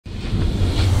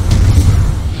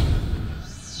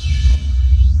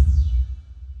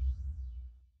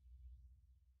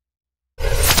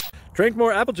Drink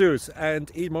more apple juice and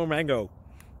eat more mango.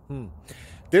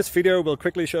 This video will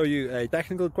quickly show you a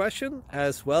technical question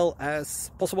as well as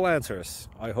possible answers.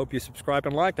 I hope you subscribe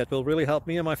and like, that will really help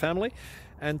me and my family.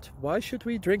 And why should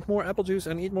we drink more apple juice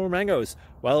and eat more mangoes?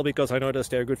 Well, because I noticed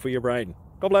they're good for your brain.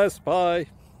 God bless, bye!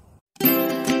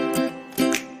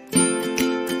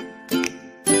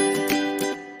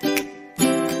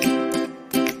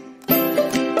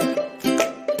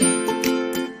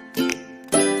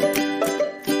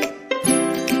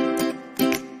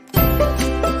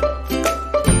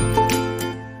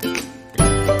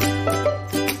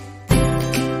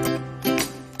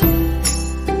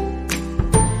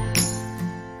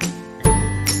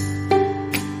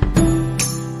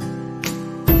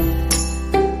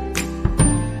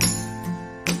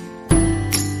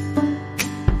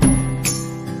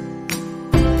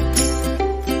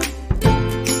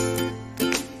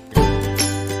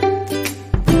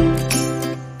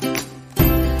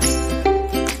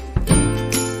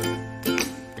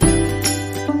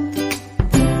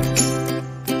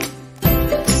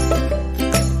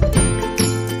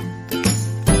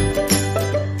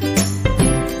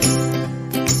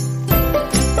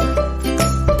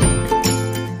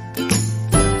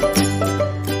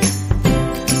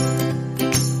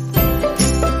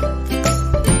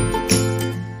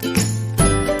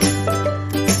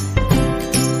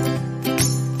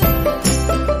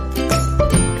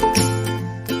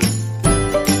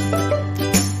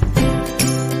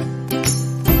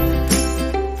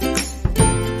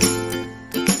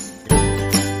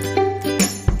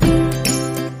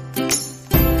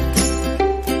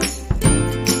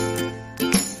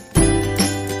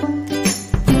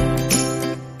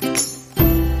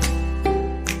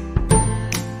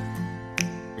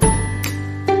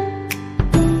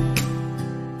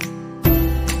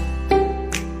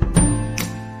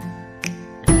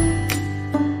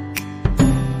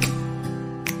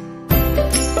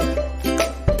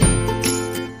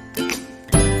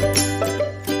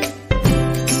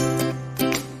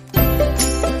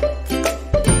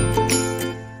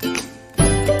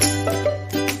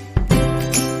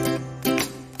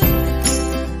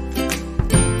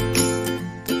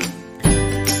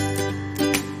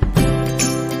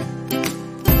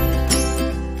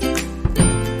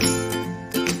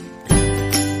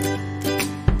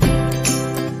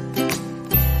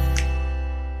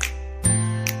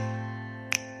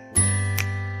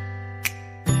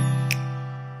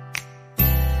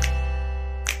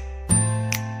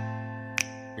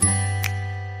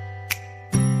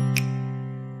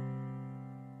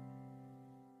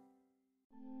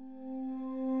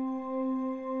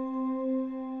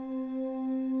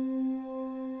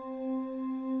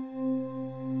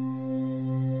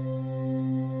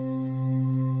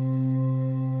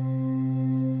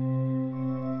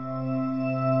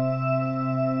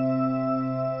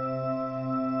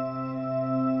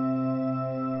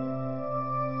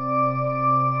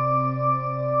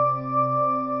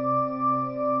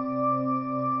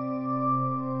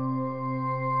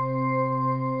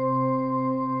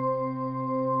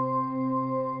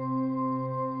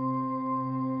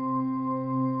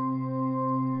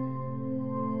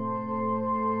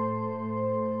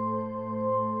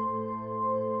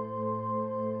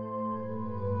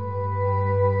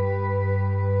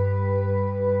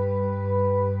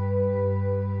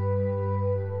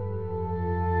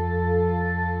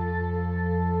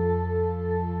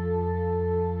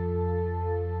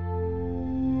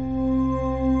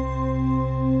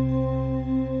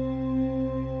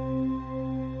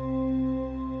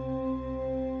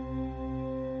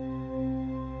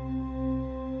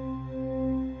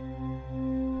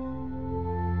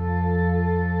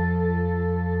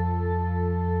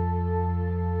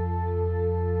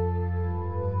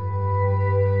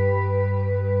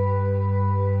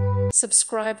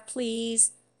 Subscribe,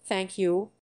 please. Thank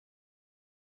you.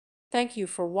 Thank you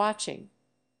for watching.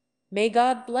 May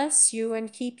God bless you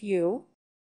and keep you.